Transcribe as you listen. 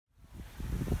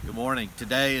morning.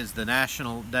 Today is the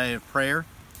National Day of Prayer,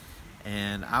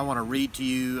 and I want to read to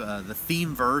you the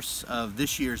theme verse of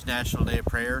this year's National Day of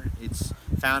Prayer. It's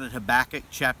found in Habakkuk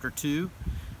chapter 2,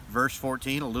 verse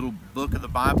 14, a little book of the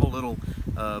Bible, a little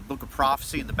book of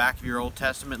prophecy in the back of your Old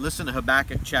Testament. Listen to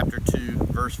Habakkuk chapter 2,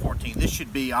 verse 14. This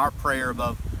should be our prayer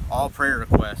above all prayer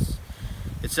requests.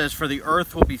 It says, "For the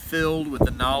earth will be filled with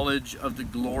the knowledge of the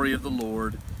glory of the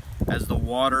Lord as the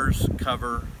waters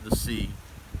cover the sea."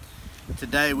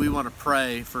 Today we want to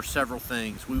pray for several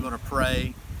things. We want to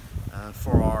pray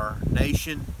for our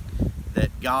nation,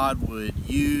 that God would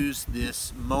use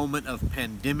this moment of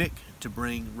pandemic to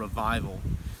bring revival,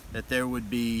 that there would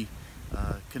be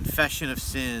confession of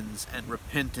sins and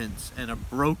repentance and a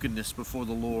brokenness before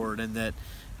the Lord, and that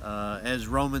as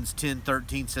Romans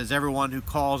 10:13 says, everyone who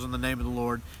calls on the name of the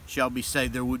Lord shall be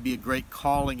saved. There would be a great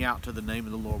calling out to the name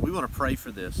of the Lord. We want to pray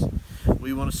for this.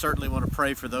 We certainly want to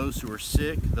pray for those who are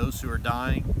sick, those who are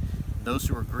dying, those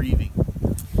who are grieving.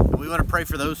 And we want to pray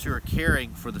for those who are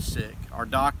caring for the sick, our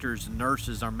doctors and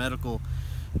nurses, our medical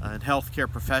and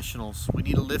healthcare professionals. We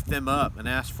need to lift them up and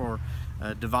ask for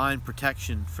divine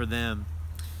protection for them.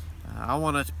 I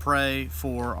want to pray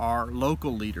for our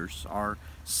local leaders, our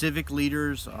civic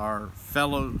leaders, our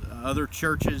fellow other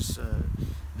churches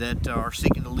that are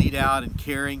seeking to lead out and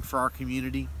caring for our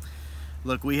community.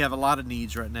 Look, we have a lot of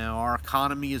needs right now. Our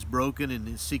economy is broken and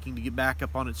is seeking to get back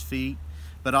up on its feet,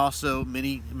 but also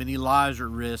many lives are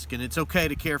at risk, and it's okay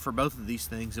to care for both of these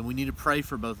things, and we need to pray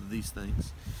for both of these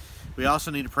things. We also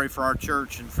need to pray for our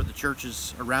church and for the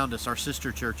churches around us, our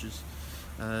sister churches,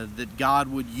 that God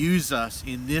would use us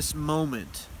in this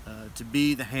moment to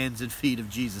be the hands and feet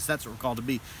of Jesus. That's what we're called to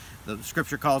be. The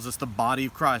Scripture calls us the body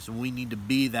of Christ, and we need to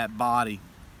be that body.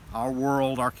 Our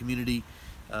world, our community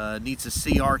needs to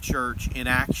see our church in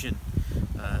action,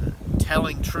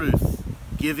 telling truth,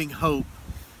 giving hope,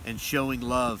 and showing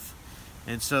love.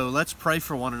 And so let's pray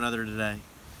for one another today.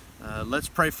 Let's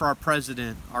pray for our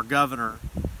president, our governor,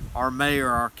 our mayor,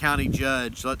 our county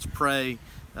judge. Let's pray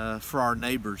for our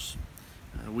neighbors.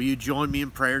 Will you join me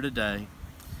in prayer today?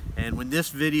 And when this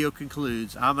video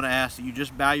concludes, I'm going to ask that you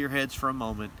just bow your heads for a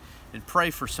moment and pray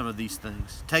for some of these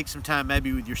things. Take some time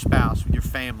maybe with your spouse, with your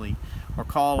family, or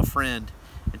call a friend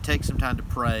and take some time to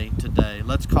pray today.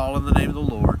 Let's call in the name of the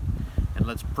Lord, and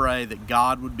let's pray that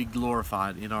God would be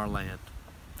glorified in our land.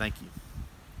 Thank you.